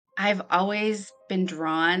I've always been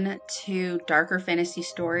drawn to darker fantasy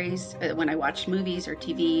stories when I watch movies or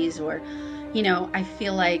TVs, or, I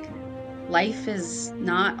feel like life is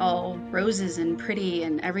not all roses and pretty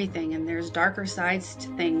and everything, and there's darker sides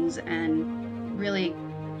to things, and really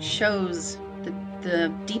shows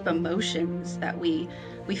the deep emotions that we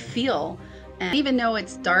feel. And even though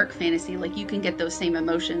it's dark fantasy, like you can get those same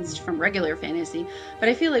emotions from regular fantasy, but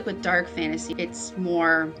I feel like with dark fantasy, it's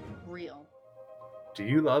more real. Do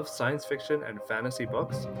you love science fiction and fantasy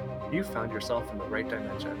books? You found yourself in the right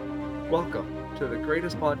dimension. Welcome to the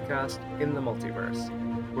greatest podcast in the multiverse,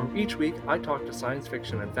 where each week I talk to science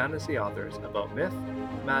fiction and fantasy authors about myth,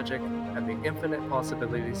 magic, and the infinite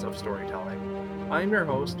possibilities of storytelling. I am your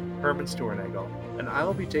host, Herman Stuernagel, and I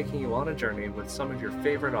will be taking you on a journey with some of your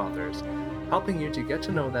favorite authors, helping you to get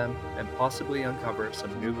to know them and possibly uncover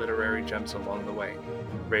some new literary gems along the way.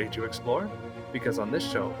 Ready to explore? Because on this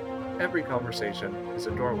show, every conversation is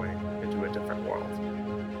a doorway into a different world.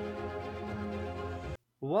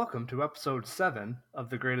 Welcome to episode 7 of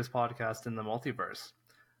the greatest podcast in the multiverse.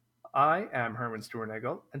 I am Herman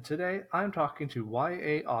Stuernagel, and today I'm talking to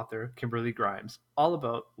YA author Kimberly Grymes, all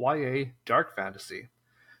about YA dark fantasy.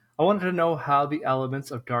 I wanted to know how the elements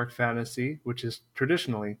of dark fantasy, which is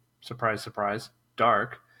traditionally, surprise, surprise,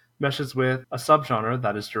 dark, meshes with a subgenre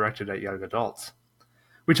that is directed at young adults.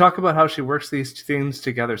 We talk about how she works these themes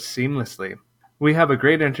together seamlessly. We have a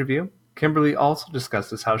great interview. Kimberly also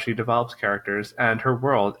discusses how she develops characters and her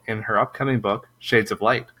world in her upcoming book, Shades of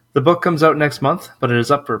Light. The book comes out next month, but it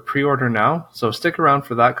is up for pre-order now, so stick around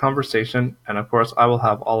for that conversation, and of course I will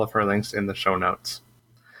have all of her links in the show notes.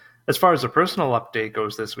 As far as a personal update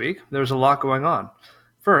goes this week, there's a lot going on.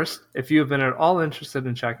 First, if you have been at all interested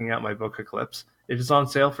in checking out my book Eclipse, it is on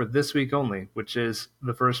sale for this week only, which is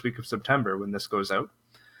the first week of September when this goes out.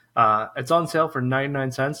 It's on sale for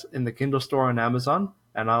 99 cents in the Kindle store on Amazon,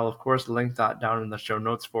 and I'll of course link that down in the show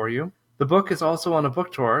notes for you. The book is also on a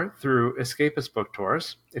book tour through Escapist Book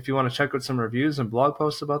Tours. If you want to check out some reviews and blog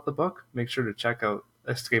posts about the book, make sure to check out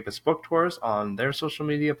Escapist Book Tours on their social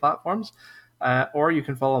media platforms, or you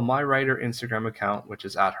can follow my writer Instagram account, which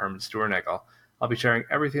is at Herman Stuernagel. I'll be sharing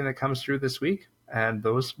everything that comes through this week, and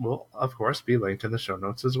those will of course be linked in the show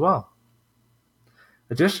notes as well.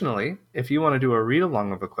 Additionally, if you want to do a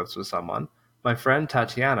read-along of Eclipse with someone, my friend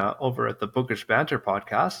Tatiana over at the Bookish Banter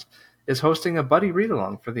podcast is hosting a buddy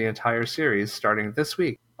read-along for the entire series starting this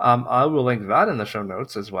week. I will link that in the show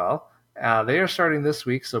notes as well. They are starting this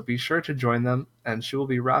week, so be sure to join them, and she will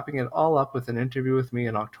be wrapping it all up with an interview with me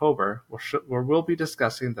in October, where we'll be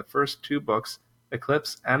discussing the first 2 books,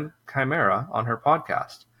 Eclipse and Chimera, on her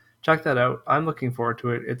podcast. Check that out. I'm looking forward to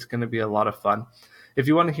it. It's going to be a lot of fun. If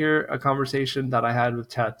you want to hear a conversation that I had with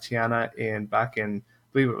Tatiana back in, I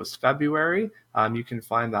believe it was February, you can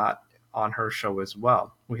find that on her show as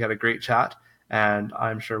well. We had a great chat, and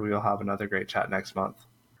I'm sure we will have another great chat next month.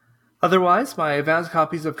 Otherwise, my advanced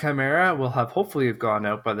copies of Chimera will have hopefully gone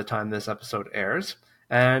out by the time this episode airs,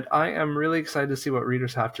 and I am really excited to see what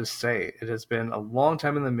readers have to say. It has been a long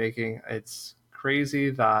time in the making. It's crazy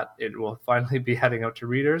that it will finally be heading out to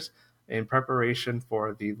readers in preparation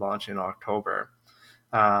for the launch in October.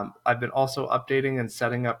 I've been also updating and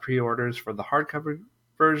setting up pre-orders for the hardcover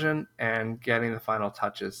version and getting the final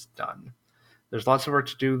touches done. There's lots of work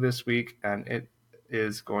to do this week, and it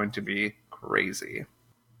is going to be crazy.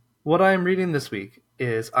 What I am reading this week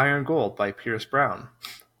is Iron Gold by Pierce Brown.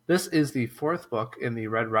 This is the 4th book in the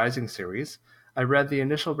Red Rising series. I read the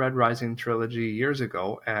initial Red Rising trilogy years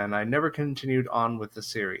ago, and I never continued on with the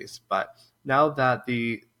series, but now that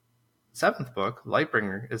the 7th book,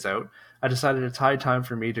 Lightbringer, is out, I decided it's high time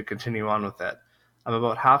for me to continue on with it. I'm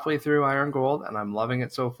about halfway through Iron Gold, and I'm loving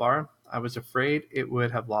it so far. I was afraid it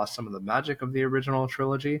would have lost some of the magic of the original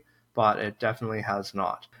trilogy, but it definitely has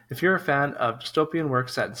not. If you're a fan of dystopian work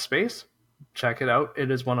set in space, check it out.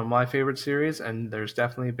 It is one of my favorite series, and there's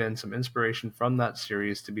definitely been some inspiration from that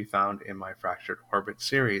series to be found in my Fractured Orbit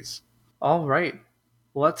series. All right,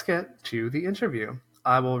 let's get to the interview.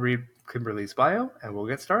 I will read Kimberly's bio, and we'll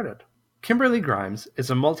get started. Kimberly Grymes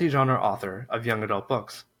is a multi-genre author of young adult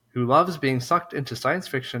books who loves being sucked into science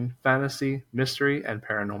fiction, fantasy, mystery, and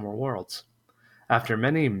paranormal worlds. After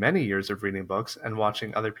many, many years of reading books and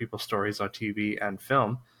watching other people's stories on TV and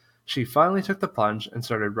film, she finally took the plunge and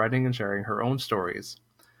started writing and sharing her own stories.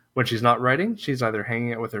 When she's not writing, she's either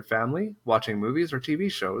hanging out with her family, watching movies or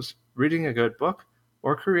TV shows, reading a good book,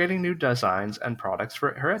 or creating new designs and products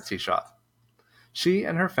for her Etsy shop. She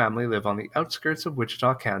and her family live on the outskirts of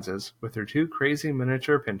Wichita, Kansas, with her 2 crazy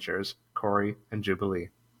miniature pinchers, Corey and Jubilee.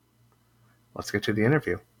 Let's get to the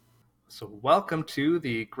interview. So, welcome to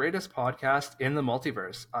the greatest podcast in the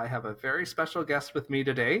multiverse. I have a very special guest with me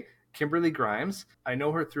today, Kimberly Grymes. I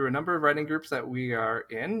know her through a number of writing groups that we are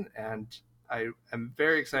in, and I am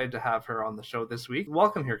very excited to have her on the show this week.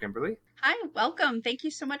 Welcome here, Kimberly. Hi, welcome. Thank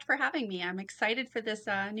you so much for having me. I'm excited for this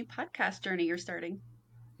new podcast journey you're starting.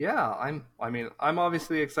 Yeah, I'm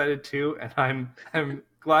obviously excited too, and I'm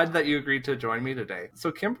glad that you agreed to join me today.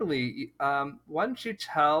 So, Kimberly, why don't you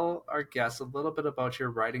tell our guests a little bit about your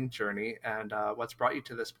writing journey and what's brought you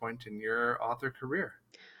to this point in your author career?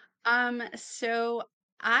 So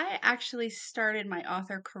I actually started my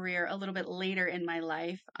author career a little bit later in my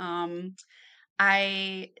life.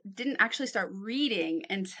 I didn't actually start reading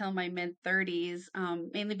until my mid 30s,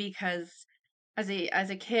 mainly because as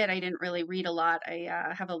a kid I didn't really read a lot.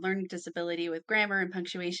 I have a learning disability with grammar and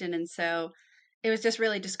punctuation, and so it was just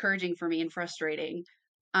really discouraging for me and frustrating.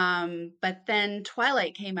 But then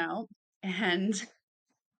Twilight came out, and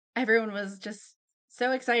everyone was just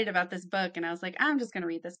so excited about this book, and I was like, I'm just going to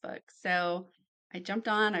read this book. So I jumped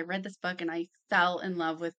on, I read this book, and I fell in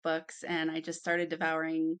love with books, and I just started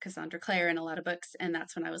devouring Cassandra Clare and a lot of books. And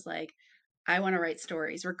that's when I was like, I want to write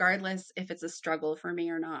stories regardless if it's a struggle for me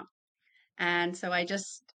or not. And so I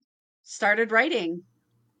just started writing.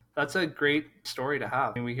 That's a great story to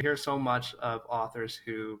have. I mean, we hear so much of authors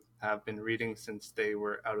who have been reading since they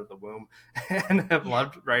were out of the womb and have Yeah.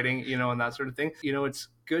 loved writing, and that sort of thing. It's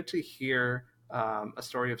good to hear a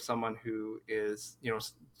story of someone who is,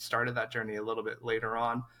 started that journey a little bit later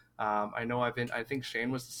on. I know I think Shane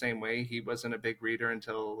was the same way. He wasn't a big reader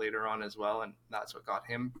until later on as well, and that's what got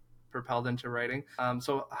him propelled into writing.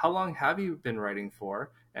 So, how long have you been writing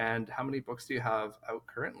for, and how many books do you have out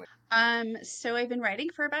currently? So I've been writing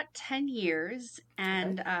for about 10 years, Okay.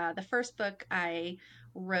 and the first book I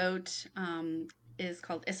wrote is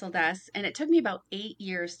called Isildas, and it took me about 8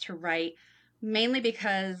 years to write, mainly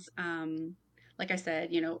because, like I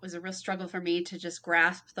said, it was a real struggle for me to just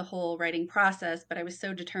grasp the whole writing process, but I was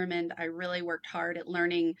so determined. I really worked hard at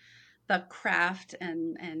learning the craft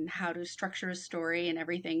and how to structure a story and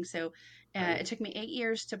everything. So Right. it took me 8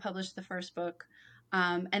 years to publish the first book.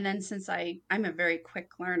 And then since I'm a very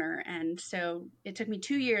quick learner, and so it took me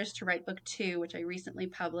 2 years to write book two, which I recently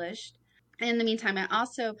published. In the meantime, I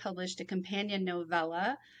also published a companion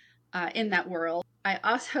novella in that world. I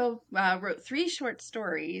also wrote three short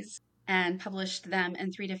stories and published them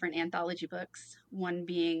in three different anthology books, one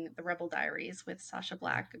being The Rebel Diaries with Sasha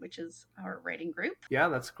Black, which is our writing group. Yeah,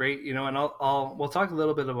 that's great. And we'll talk a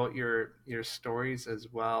little bit about your stories as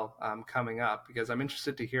well coming up because I'm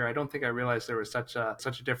interested to hear. I don't think I realized there was such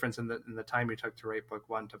a difference in the time you took to write book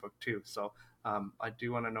one to book two. So I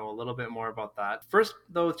do want to know a little bit more about that. First,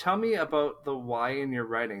 though, tell me about the why in your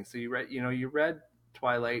writing. So you read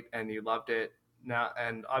Twilight and you loved it. Now,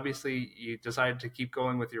 and obviously you decided to keep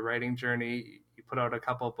going with your writing journey. You put out a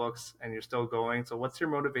couple of books and you're still going. So what's your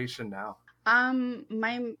motivation now?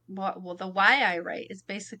 The why I write is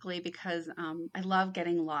basically because I love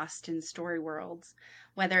getting lost in story worlds,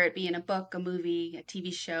 whether it be in a book, a movie, a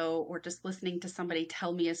TV show, or just listening to somebody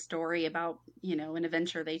tell me a story about, an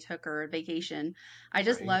adventure they took or a vacation. I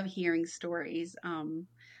just Right. love hearing stories.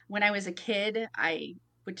 When I was a kid, I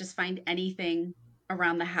would just find anything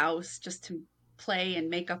around the house just to play and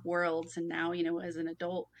make up worlds. And now, as an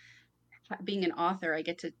adult, being an author, I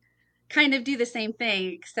get to kind of do the same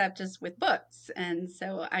thing except just with books. And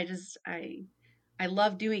so I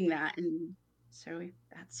love doing that, and so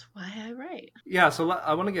that's why I write. Yeah, so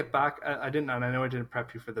I want to get back. I didn't, and I know I didn't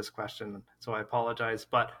prep you for this question, so I apologize.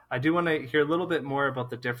 But I do want to hear a little bit more about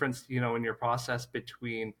the difference, in your process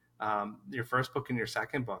between your first book and your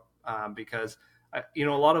second book, because a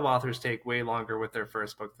lot of authors take way longer with their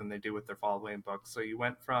first book than they do with their following books. So you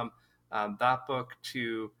went from that book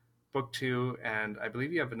to book two, and I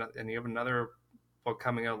believe you have another book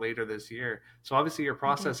coming out later this year. So obviously your I do.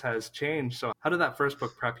 process has changed. So how did that first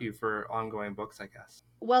book prep you for ongoing books? I guess.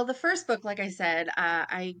 Well, the first book, like I said,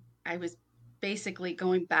 I was basically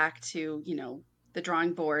going back to, the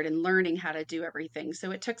drawing board and learning how to do everything.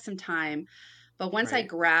 So it took some time, but once I Right.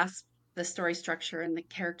 grasped the story structure and the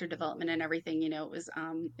character development and everything,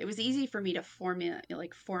 it was easy for me to form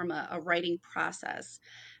a writing process.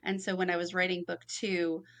 And so when I was writing book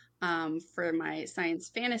two, for my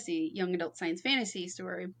science fantasy, young adult science fantasy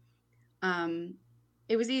story, um,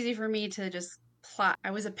 it was easy for me to just plot.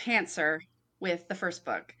 I was a pantser with the first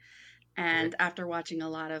book. Right. And after watching a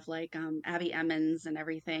lot of like Abby Emmons and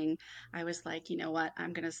everything, I was like, you know what?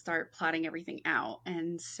 I'm going to start plotting everything out.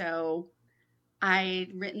 And so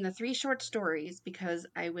I'd written the three short stories because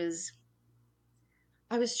I was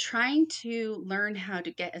trying to learn how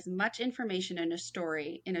to get as much information in a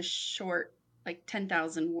story in a short. like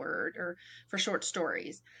 10,000 word or for short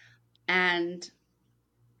stories. And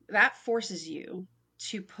that forces you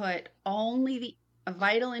to put only the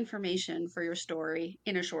vital information for your story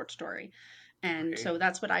in a short story. And Right. so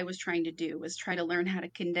that's what I was trying to do, was try to learn how to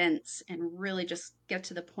condense and really just get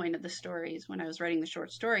to the point of the stories when I was writing the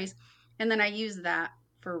short stories. And then I used that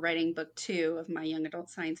for writing book two of my young adult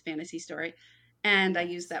science fantasy story. And I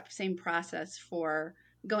used Nice. that same process for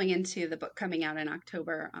going into the book coming out in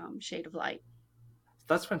October, Shade of Light.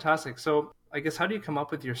 That's fantastic. So I guess how do you come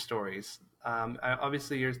up with your stories?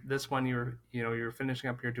 Obviously, you're this one. You're finishing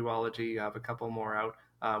up your duology. You have a couple more out.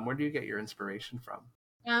 Where do you get your inspiration from?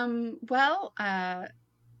 Well,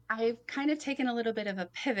 I've kind of taken a little bit of a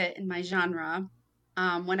pivot in my genre.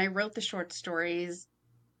 When I wrote the short stories,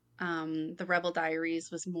 the Rebel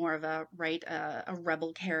Diaries was more of a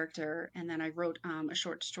rebel character, and then I wrote a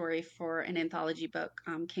short story for an anthology book,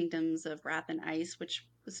 Kingdoms of Wrath and Ice, which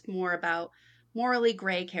was more about morally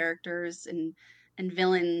gray characters and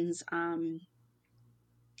villains.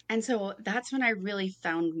 And so that's when I really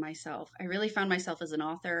found myself. I really found myself as an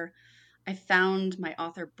author. I found my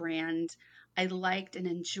author brand. I liked and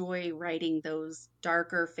enjoy writing those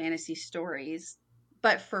darker fantasy stories,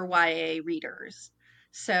 but for YA readers.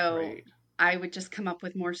 So Right. I would just come up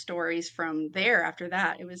with more stories from there after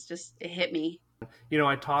that. It hit me.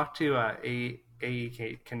 I talked to A.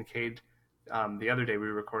 Kincaid the other day. We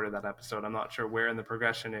recorded that episode. I'm not sure where in the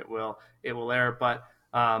progression it will air, but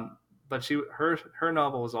her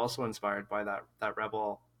novel was also inspired by that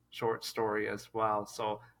Rebel short story as well.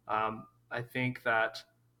 So I think that's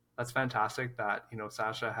fantastic that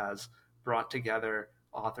Sasha has brought together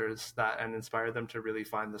authors that and inspired them to really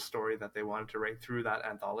find the story that they wanted to write through that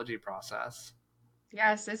anthology process.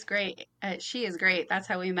 Yes, it's great. She is great. That's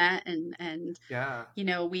how we met, and Yeah.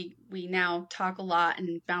 we now talk a lot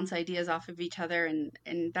and bounce ideas off of each other,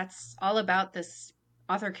 and that's all about this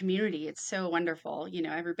author community. It's so wonderful.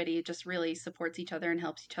 Everybody just really supports each other and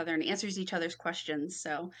helps each other and answers each other's questions.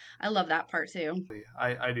 So I love that part too.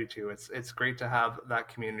 I do too. It's great to have that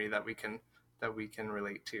community that we can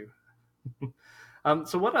relate to.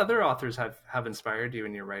 So what other authors have inspired you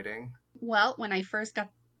in your writing? Well, when I first got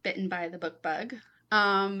bitten by the book bug,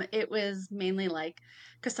 it was mainly like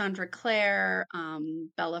Cassandra Clare,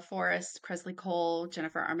 Bella Forrest, Kresley Cole,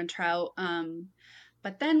 Jennifer Armentrout.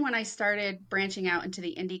 But then when I started branching out into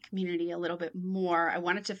the indie community a little bit more, I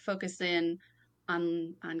wanted to focus in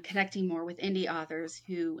on connecting more with indie authors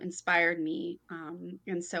who inspired me.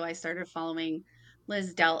 And so I started following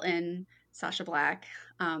Liz Delton, Sasha Black,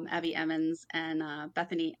 Abby Emmons, and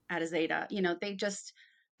Bethany Adazada.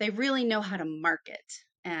 They really know how to market.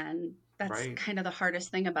 And that's Right. kind of the hardest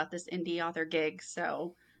thing about this indie author gig.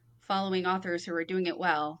 So following authors who are doing it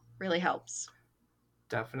well really helps.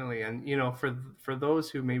 Definitely, and for those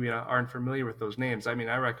who maybe aren't familiar with those names, I mean,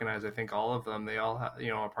 I recognize, I think, all of them. They all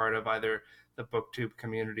are part of either the BookTube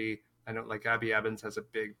community. I know, like Abby Evans has a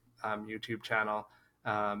big YouTube channel,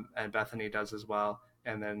 and Bethany does as well,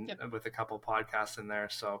 and then Yep. with a couple podcasts in there.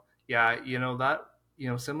 So yeah, that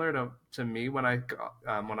similar to me when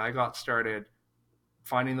I got started,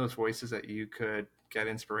 finding those voices that you could get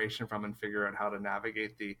inspiration from and figure out how to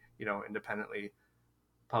navigate the independently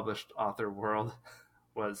published author world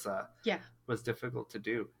was uh, Yeah, was difficult to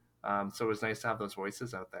do. So it was nice to have those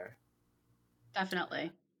voices out there.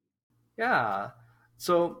 definitely. Yeah.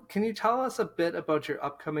 So can you tell us a bit about your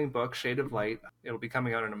upcoming book, Shade of Light? It'll be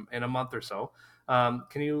coming out in a month or so.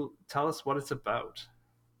 Can you tell us what it's about?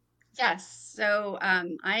 Yes. So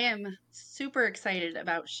I am super excited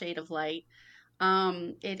about Shade of Light.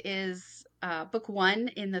 It is book one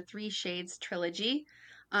in the Three Shades trilogy.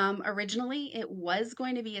 Originally, it was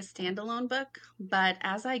going to be a standalone book, but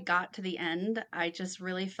as I got to the end, I just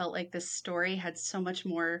really felt like this story had so much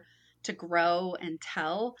more to grow and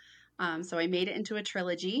tell. So I made it into a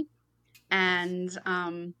trilogy. Nice.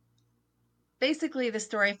 And basically, the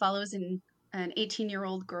story follows an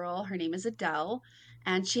 18-year-old girl. Her name is Adele,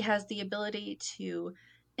 and she has the ability to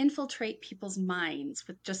infiltrate people's minds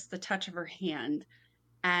with just the touch of her hand.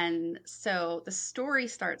 And so the story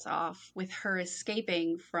starts off with her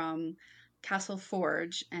escaping from Castle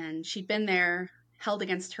Forge, and she'd been there held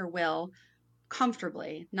against her will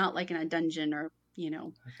comfortably, not like in a dungeon or,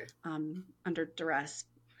 Okay. under duress,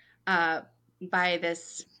 uh, by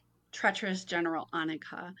this treacherous General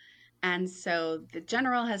Annika. And so the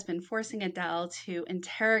general has been forcing Adele to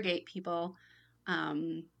interrogate people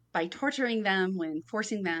by torturing them when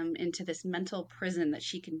forcing them into this mental prison that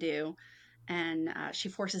she can do. And she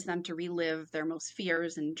forces them to relive their most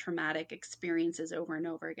fears and traumatic experiences over and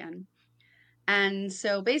over again. And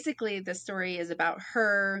so basically, the story is about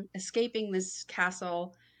her escaping this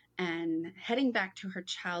castle and heading back to her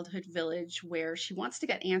childhood village where she wants to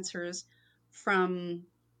get answers from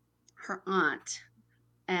her aunt.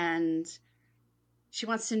 And she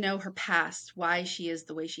wants to know her past, why she is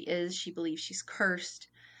the way she is. She believes she's cursed.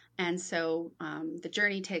 And so the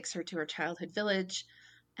journey takes her to her childhood village.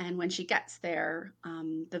 And when she gets there,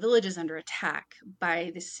 the village is under attack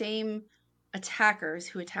by the same attackers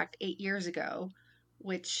who attacked 8 years ago,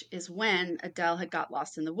 which is when Adele had got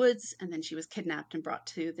lost in the woods and then she was kidnapped and brought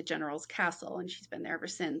to the general's castle. And she's been there ever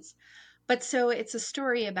since. But so it's a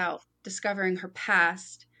story about discovering her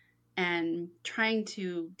past and trying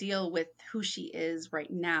to deal with who she is right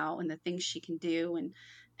now and the things she can do,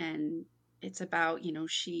 and it's about,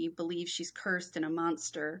 she believes she's cursed and a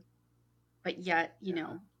monster, but yet,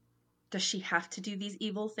 Yeah. does she have to do these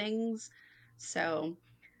evil things? So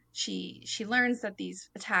she learns that these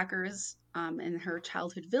attackers in her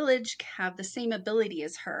childhood village have the same ability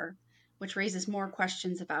as her, which raises more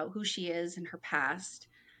questions about who she is and her past.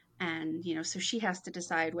 And, so she has to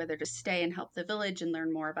decide whether to stay and help the village and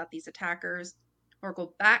learn more about these attackers, or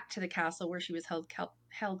go back to the castle where she was held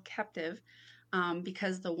captive,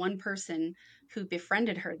 because the one person who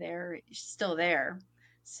befriended her there is still there.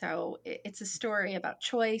 So it's a story about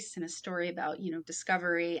choice and a story about,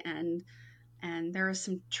 discovery, and there are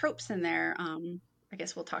some tropes in there. I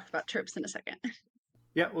guess we'll talk about tropes in a second.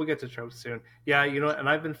 Yeah, we'll get to tropes soon. Yeah, and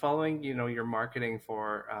I've been following, your marketing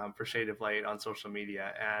for Shade of Light on social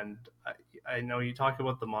media, and I know you talk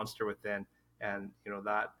about the monster within, and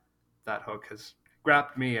that hook has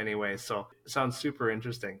grabbed me anyway. So it sounds super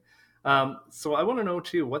interesting. So I want to know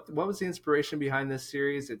too, what was the inspiration behind this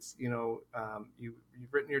series? It's you've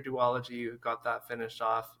written your duology, you got that finished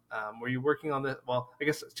off. Were you working on this? Well, I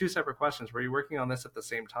guess it's two separate questions. Were you working on this at the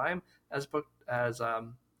same time as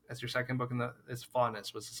your second book in the is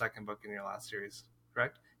Faunus was the second book in your last series,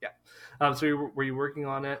 correct? Yeah. So were you working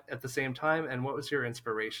on it at the same time, and what was your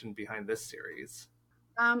inspiration behind this series?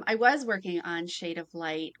 I was working on Shade of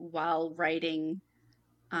Light while writing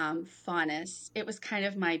Faunus. It was kind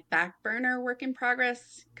of my back burner work in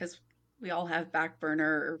progress because we all have back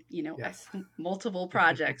burner, Yes. multiple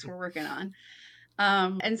projects we're working on.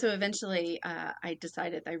 And so eventually, I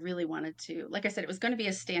decided I really wanted to, like I said, it was going to be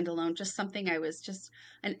a standalone, just something just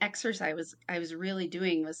an exercise I was really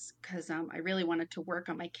doing, was because I really wanted to work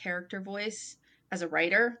on my character voice as a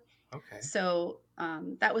writer. Okay. So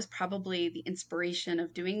that was probably the inspiration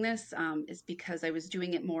of doing this, is because I was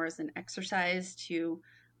doing it more as an exercise to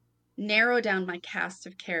narrow down my cast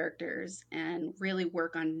of characters and really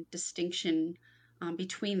work on distinction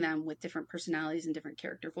between them with different personalities and different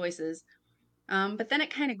character voices. But then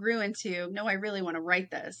it kind of grew into, no, I really want to write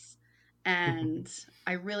this. And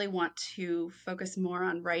I really want to focus more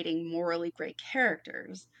on writing morally great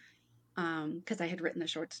characters, because I had written the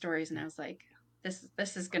short stories and I was like,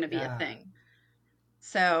 this is going to be a Yeah. thing.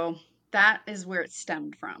 So that is where it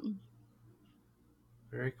stemmed from.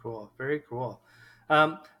 Very cool. Very cool.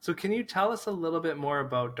 So, can you tell us a little bit more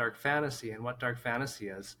about dark fantasy and what dark fantasy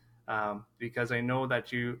is? Because I know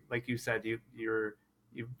that you, like you said, you're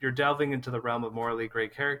delving into the realm of morally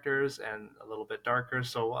great characters and a little bit darker.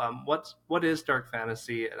 So, what is dark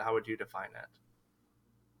fantasy, and how would you define it?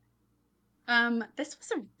 This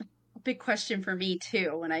was a big question for me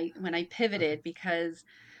too when I pivoted, because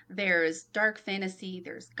there's dark fantasy,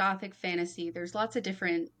 there's gothic fantasy, there's lots of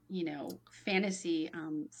different, fantasy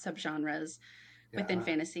subgenres within Yeah.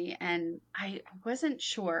 fantasy, and I wasn't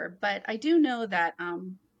sure, but I do know that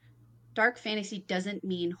dark fantasy doesn't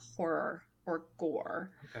mean horror or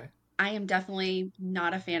gore. Okay. I am definitely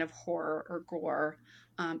not a fan of horror or gore,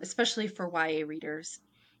 especially for YA readers.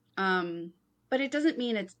 Um, but it doesn't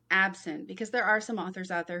mean it's absent, because there are some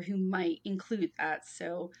authors out there who might include that.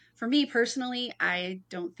 So for me personally, I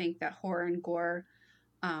don't think that horror and gore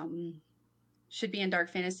um, should be in dark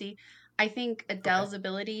fantasy. I think Okay. Adele's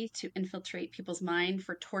ability to infiltrate people's mind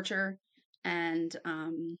for torture, and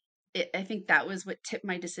I think that was what tipped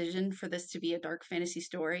my decision for this to be a dark fantasy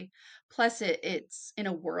story. Plus, it's in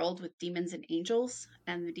a world with demons and angels,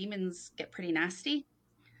 and the demons get pretty nasty.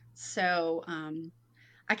 So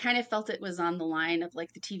I kind of felt it was on the line of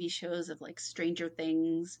like the TV shows of like Stranger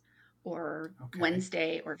Things or Okay.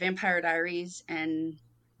 Wednesday or Vampire Diaries, and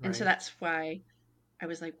so Right. that's why I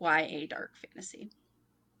was like, why a dark fantasy?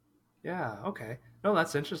 Yeah. Okay. No,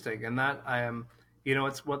 that's interesting, and that I am,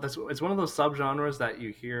 it's one of those subgenres that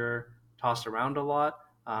you hear tossed around a lot.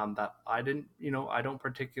 That I didn't, I don't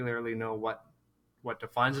particularly know what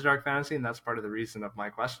defines a dark fantasy, and that's part of the reason of my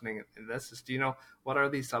questioning in this is, what are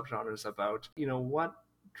these subgenres about? What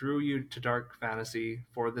drew you to dark fantasy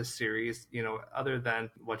for this series? Other than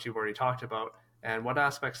what you've already talked about. And what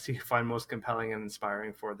aspects do you find most compelling and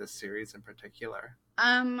inspiring for this series in particular?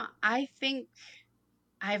 I think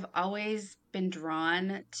I've always been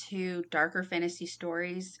drawn to darker fantasy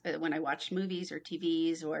stories when I watch movies or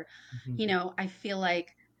TVs or, Mhm. I feel like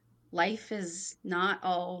life is not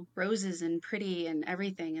all roses and pretty and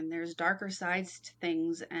everything, and there's darker sides to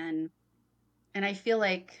things, and I feel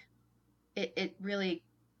like it really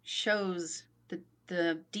shows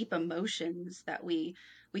the deep emotions that we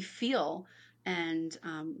feel, and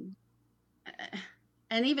eh,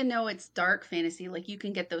 and even though it's dark fantasy, like you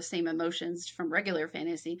can get those same emotions from regular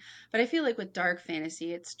fantasy, but I feel like with dark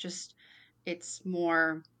fantasy, it's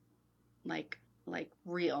more like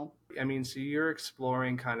real. I mean, so you're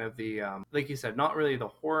exploring kind of the, like you said, not really the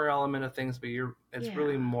horror element of things, but it's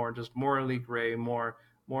really Yeah. more just morally gray, more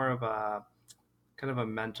of a kind of a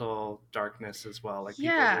mental darkness as well. Like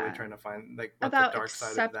people really Yeah, trying to find like what the about dark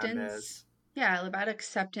side of them acceptance. is. Yeah, about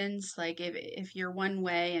acceptance. Like if you're one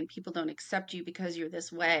way and people don't accept you because you're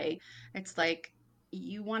this way, it's like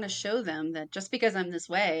you want to show them that just because I'm this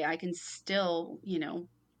way, I can still,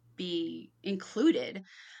 be included.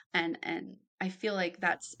 And I feel like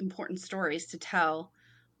that's important stories to tell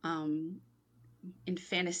um in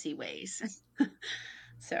fantasy ways.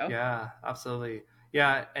 So, Yeah, absolutely.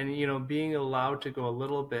 Yeah, and being allowed to go a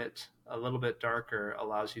little bit darker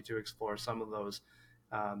allows you to explore some of those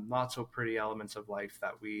not so pretty elements of life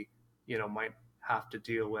that we, might have to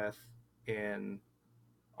deal with in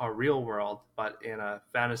our real world, but in a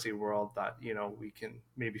fantasy world that we can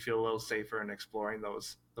maybe feel a little safer in exploring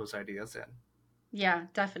those ideas in. yeah,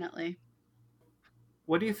 definitely.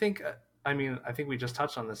 What do you think? I mean, I think we just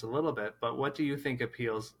touched on this a little bit, but what do you think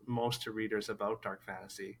appeals most to readers about dark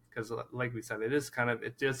fantasy? Because, like we said,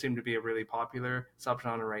 it does seem to be a really popular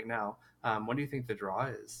subgenre right now. What do you think the draw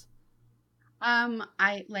is?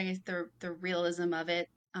 I like the realism of it,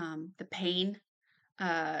 the pain.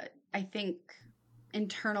 Uh, I think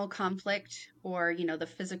internal conflict or, the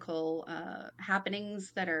physical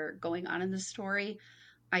happenings that are going on in the story.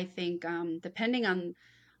 I think depending on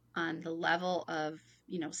the level of,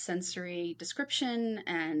 sensory description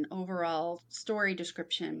and overall story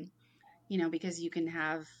description, because you can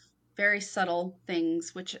have very subtle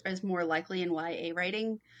things, which is more likely in YA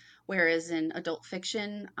writing, whereas in adult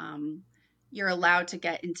fiction, you're allowed to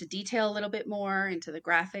get into detail a little bit more, into the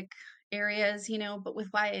graphic areas, but with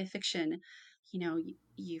YA fiction,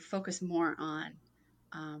 you focus more on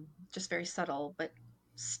just very subtle, but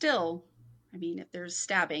still, I mean, if there's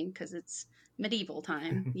stabbing, because it's medieval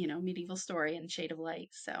time, medieval story and Shade of Light.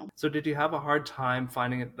 So, So, did you have a hard time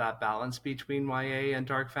finding that balance between YA and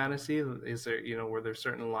dark fantasy? Were there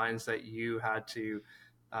certain lines that you had to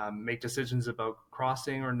make decisions about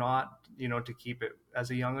crossing or not, to keep it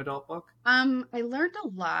as a young adult book? I learned a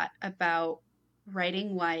lot about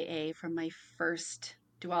writing YA from my first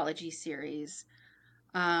duology series,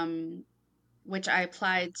 um, which I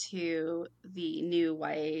applied to the new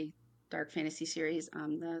YA dark fantasy series,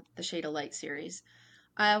 the Shade of Light series.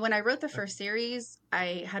 When I wrote the first series,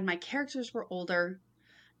 I had my characters were older,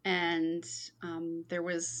 and there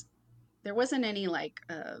wasn't any like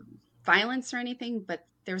violence or anything, but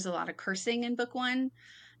there was a lot of cursing in book one,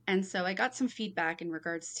 and so I got some feedback in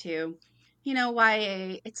regards to,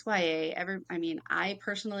 YA. It's YA. I mean, I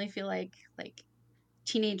personally feel like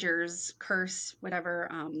teenagers curse, whatever.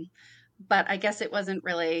 But I guess it wasn't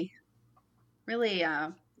really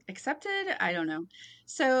accepted. I don't know.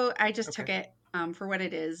 So I just took Okay. it for what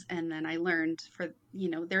it is, and then I learned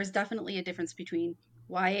there's definitely a difference between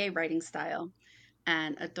YA writing style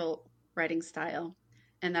and adult writing style.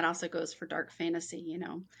 And that also goes for dark fantasy.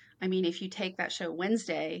 I mean, if you take that show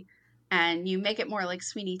Wednesday and you make it more like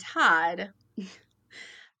Sweeney Todd,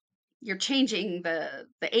 you're changing the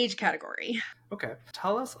age category. Okay.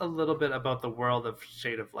 Tell us a little bit about the world of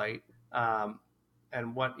Shade of Light, um,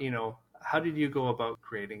 and how did you go about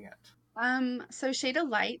creating it? So Shade of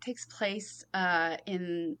Light takes place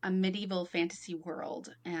in a medieval fantasy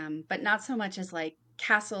world, but not so much as like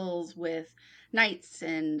castles with knights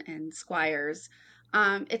and squires.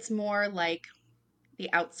 It's more like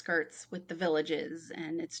the outskirts with the villages,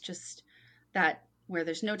 and it's just that where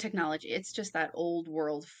there's no technology. It's just that old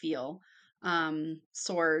world feel.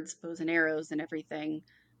 Swords, bows and arrows, and everything.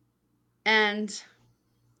 And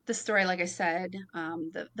the story, like I said,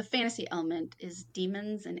 the fantasy element is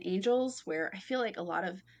demons and angels, where I feel like a lot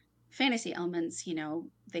of fantasy elements,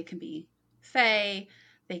 they can be fae,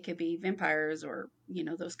 they could be vampires, or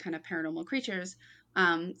those kind of paranormal creatures.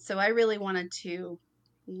 So I really wanted to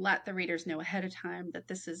let the readers know ahead of time that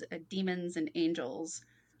this is a demons and angels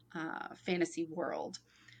fantasy world,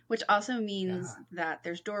 which also Yeah. means that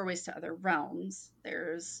there's doorways to other realms.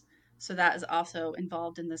 There's So that is also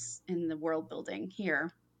involved in this in the world building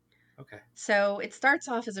here. Okay. So it starts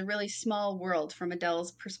off as a really small world from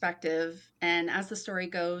Adele's perspective, and as the story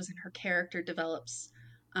goes and her character develops,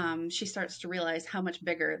 she starts to realize how much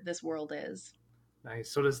bigger this world is. Nice.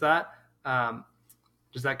 So does that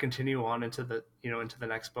continue on into the into the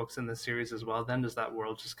next books in the series as well? Then does that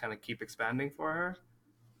world just kind of keep expanding for her?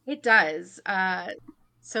 It does.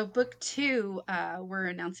 So book two, we're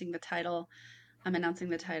announcing the title. I'm announcing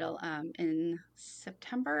the title in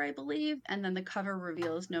September, I believe, and then the cover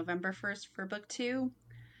reveals November 1st for book two.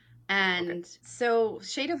 Okay. And so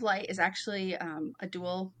Shade of Light is actually a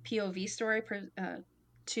dual POV story.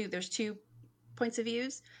 There's two points of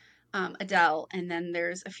views, Adele, and then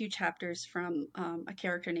there's a few chapters from a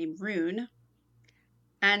character named Rune.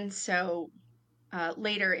 And so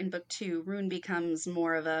later in book two, Rune becomes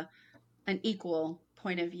more of a an equal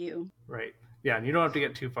point of view. Right. Yeah, and you don't have to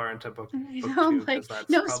get too far into You book know, I'm two because like, that's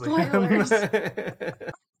no probably. spoilers.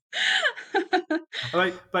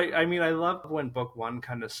 But I mean, I love when book one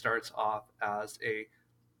kind of starts off as a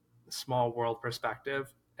small world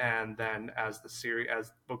perspective, and then as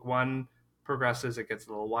book one progresses, it gets a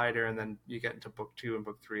little wider, and then you get into book two and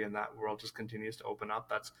book three, and that world just continues to open up.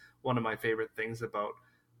 That's one of my favorite things about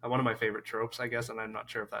one of my favorite tropes, I guess, and I'm not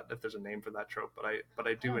sure if there's a name for that trope, but I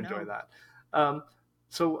I do don't enjoy know. that.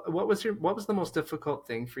 So what was the most difficult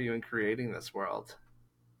thing for you in creating this world?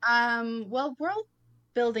 Well, world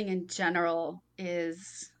building in general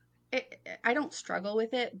I don't struggle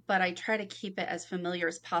with it, but I try to keep it as familiar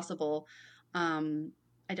as possible. Um,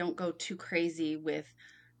 I don't go too crazy with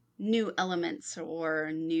new elements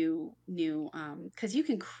or new because you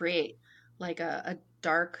can create like a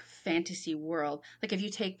dark fantasy world. Like if you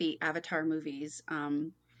take the Avatar movies,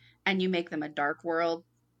 and you make them a dark world,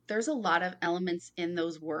 there's a lot of elements in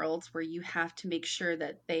those worlds where you have to make sure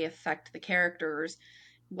that they affect the characters,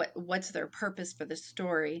 what's their purpose for the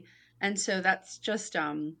story. And so that's just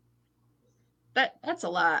that's a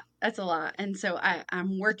lot. That's a lot. And so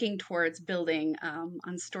I'm working towards building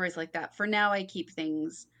on stories like that. For now, I keep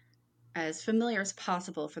things as familiar as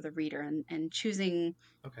possible for the reader, and choosing,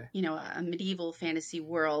 Okay. a medieval fantasy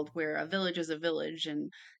world where a village is a village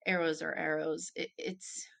and arrows are arrows.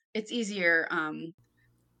 It's easier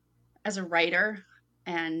as a writer,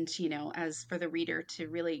 and as for the reader to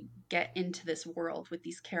really get into this world with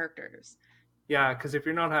these characters. Yeah, because if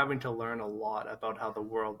you're not having to learn a lot about how the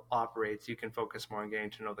world operates, you can focus more on getting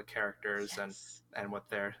to know the characters Yes. and what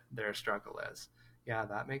their struggle is. Yeah,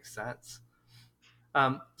 that makes sense.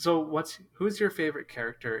 So who's your favorite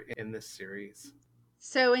character in this series?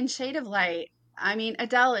 So in Shade of Light, I mean,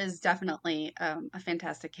 Adele is definitely a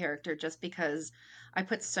fantastic character just because I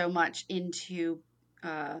put so much into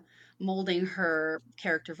uh, molding her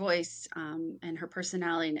character voice, and her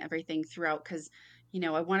personality and everything throughout. Because,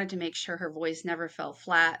 I wanted to make sure her voice never fell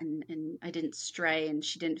flat, and I didn't stray and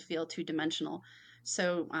she didn't feel two dimensional.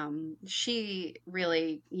 So she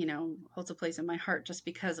really, holds a place in my heart just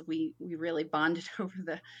because we really bonded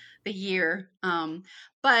over the year.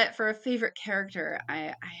 But for a favorite character,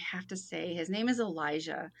 I have to say his name is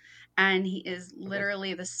Elijah, and he is Okay.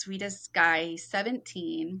 literally the sweetest guy. He's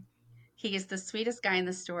 17. He is the sweetest guy in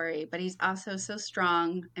the story, but he's also so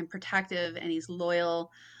strong and protective, and he's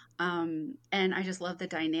loyal. And I just love the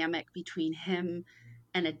dynamic between him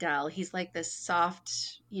and Adele. He's like this soft,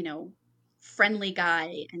 friendly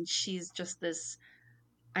guy, and she's just this,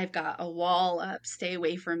 I've got a wall up, stay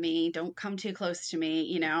away from me, don't come too close to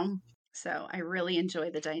me. So I really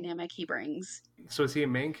enjoy the dynamic he brings. So is he a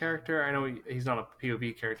main character? I know he's not a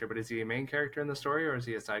POV character, but is he a main character in the story or is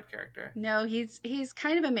he a side character? No, he's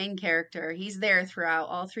kind of a main character. He's there throughout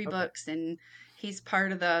all three Okay. books, and he's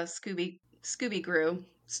part of the Scooby crew,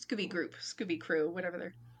 whatever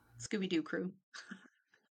they're Scooby Doo crew.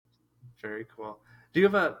 Very cool. Do you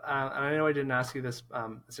have and I know I didn't ask you this,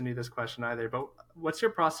 Cindy, this question either, but what's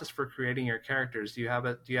your process for creating your characters? Do you have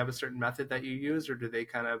a certain method that you use, or do you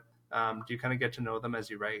kind of get to know them as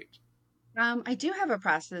you write? I do have a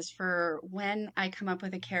process for when I come up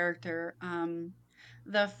with a character.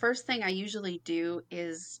 The first thing I usually do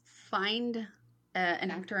is find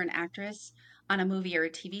an actor or an actress on a movie or a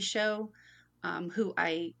TV show, who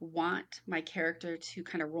I want my character to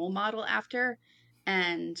kind of role model after.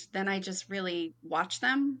 And then I just really watch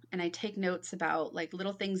them and I take notes about like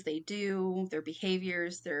little things they do, their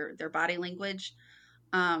behaviors, their body language.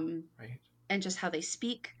 Um, Right. and just how they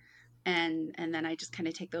speak, and then I just kind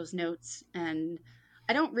of take those notes, and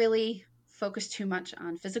I don't really focus too much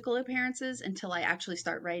on physical appearances until I actually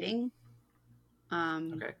start writing.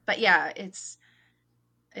 Okay. But yeah, it's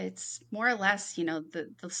more or less,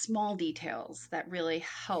 the small details that really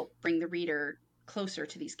help bring the reader closer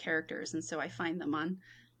to these characters, and so I find them on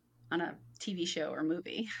a TV show or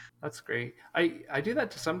movie. That's great. I do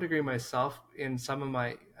that to some degree myself in some of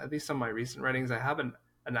my, at least some of my recent writings. I have an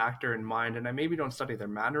actor in mind, and I maybe don't study their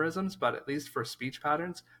mannerisms, but at least for speech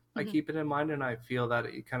patterns, I Mhm. keep it in mind, and I feel that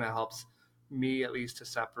it kind of helps me at least to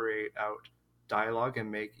separate out dialogue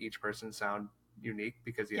and make each person sound unique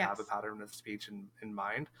because you have a Yes. pattern of speech in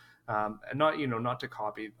mind, and not, you know, not to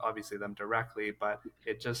copy obviously them directly, but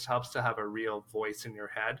it just helps to have a real voice in your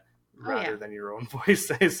head Oh yeah. rather than your own voice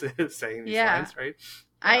saying these Yeah. lines, right?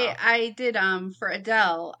 I Yeah. I did for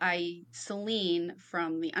Adele, Celine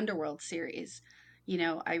from the Underworld series.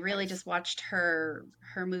 I really Nice. just watched her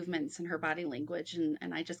movements and her body language, and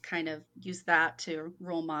I just kind of used that to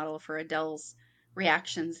role model for Adele's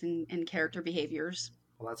reactions and character behaviors.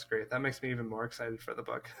 Well, that's great. That makes me even more excited for the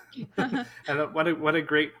book. Oh, And what a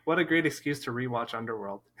great excuse to rewatch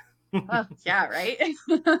Underworld. yeah, right.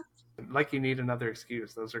 Like you need another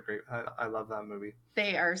excuse. Those are great. I love that movie.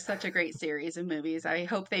 They are such a great series of movies. I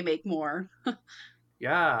hope they make more.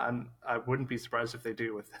 Yeah, and I wouldn't be surprised if they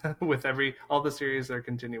do with with every all the series they're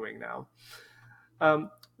continuing now. Um,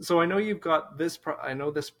 so I know you've got this. I know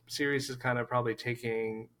this series is kind of probably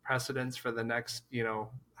taking precedence for the next, you know,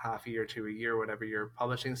 half a year to a year, whatever your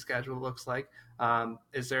publishing schedule looks like.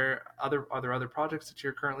 Is there other are there other projects that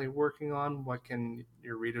you're currently working on? What can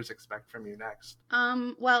your readers expect from you next?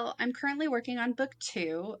 Well, I'm currently working on book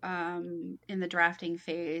two, in the drafting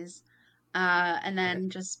phase, and Okay. then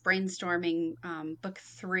just brainstorming book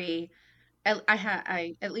three.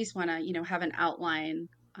 I at least want to, have an outline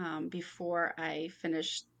before I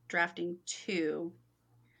finish drafting two.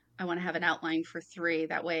 I want to have an outline for three.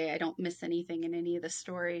 That way I don't miss anything in any of the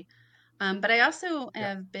story. But I also Yeah.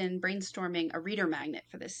 have been brainstorming a reader magnet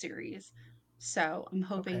for this series. So I'm Okay.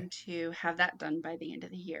 hoping to have that done by the end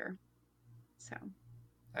of the year. So,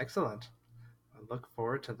 Excellent. I look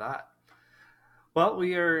forward to that. Well,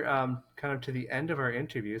 we are kind of to the end of our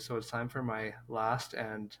interview, so it's time for my last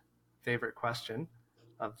and favorite question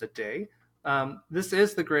of the day. This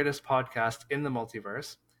is the greatest podcast in the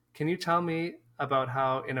multiverse. Can you tell me about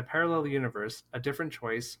how, in a parallel universe, a different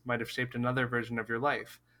choice might have shaped another version of your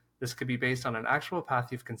life? This could be based on an actual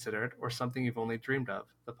path you've considered or something you've only dreamed of.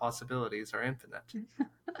 The possibilities are infinite.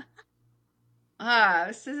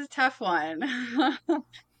 this is a tough one.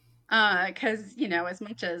 Because, as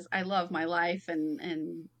much as I love my life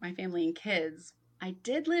and my family and kids, I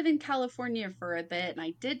did live in California for a bit and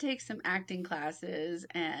I did take some acting classes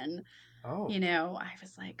and, Oh, I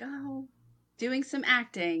was like, oh, doing some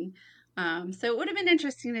acting. So it would have been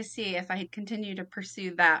interesting to see if I had continued to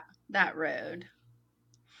pursue that road.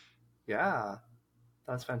 yeah.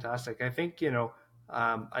 That's fantastic. I think, you know,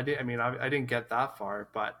 I did. I mean, I didn't get that far,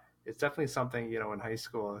 but it's definitely something, you know, in high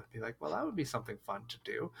school, I'd be like, well, that would be something fun to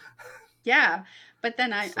do. Yeah. But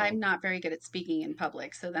then I'm So, not very good at speaking in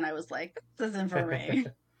public. So then I was like, this isn't for me.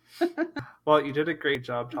 well, you did a great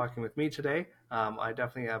job talking with me today. I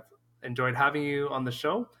definitely have enjoyed having you on the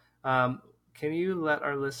show. Um, can you let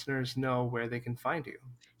our listeners know where they can find you?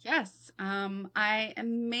 Yes, I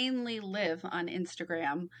mainly live on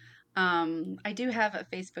Instagram. I do have a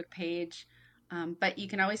Facebook page, but you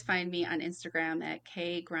can always find me on Instagram at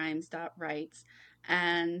kgrimes.writes.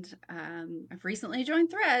 And I've recently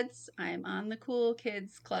joined Threads. I'm on the Cool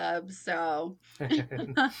Kids Club, so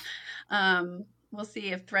we'll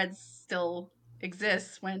see if Threads still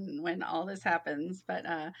exists when all this happens. But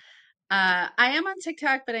I am on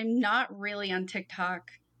TikTok, but I'm not really on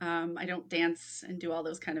TikTok. I don't dance and do all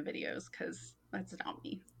those kind of videos because that's not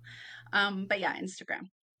me. But yeah, Instagram.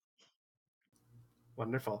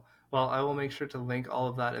 Wonderful. Well, I will make sure to link all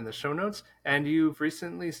of that in the show notes. And you've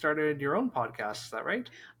recently started your own podcast, is that right?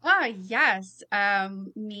 Ah, yes.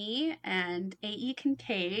 Me and A.E.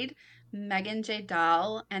 Kincaid, Megan J.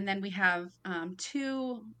 Dahl, and then we have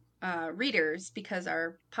two readers because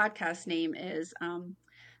our podcast name is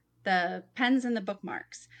the pens and the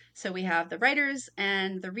bookmarks. So we have the writers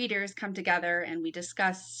and the readers come together and we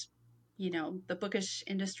discuss, the bookish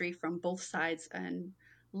industry from both sides. And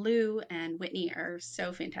Lou and Whitney are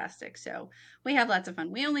so fantastic. So we have lots of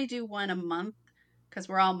fun. We only do one a month because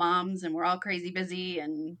we're all moms and we're all crazy busy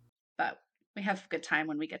but we have a good time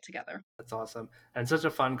when we get together. That's awesome. And such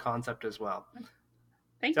a fun concept as well.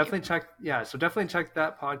 Thank you. Definitely check, yeah, so definitely check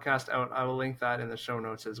that podcast out. I will link that in the show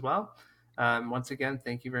notes as well. Once again,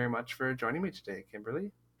 thank you very much for joining me today,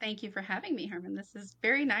 Kimberly. Thank you for having me, Herman. This is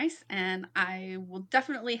very nice, and I will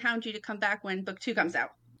definitely hound you to come back when book two comes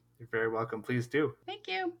out. You're very welcome. Please do. Thank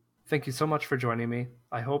you. Thank you so much for joining me.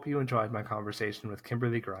 I hope you enjoyed my conversation with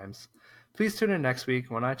Kimberly Grymes. Please tune in next week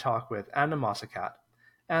when I talk with Anna Mossacat.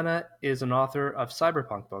 Anna is an author of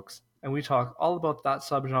cyberpunk books, and we talk all about that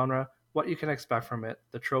subgenre, what you can expect from it,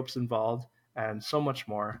 the tropes involved, and so much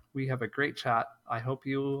more. We have a great chat. I hope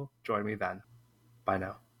you'll join me then. Bye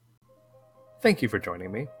now. Thank you for joining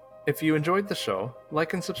me. If you enjoyed the show,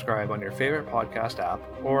 like and subscribe on your favorite podcast app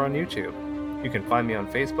or on YouTube. You can find me on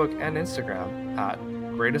Facebook and Instagram at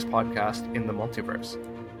Greatest Podcast in the Multiverse.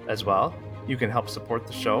 As well, you can help support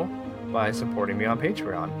the show by supporting me on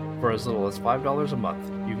Patreon. For as little as $5 a month,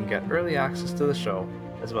 you can get early access to the show,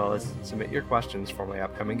 as well as submit your questions for my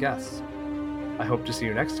upcoming guests. I hope to see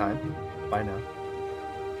you next time. Bye now.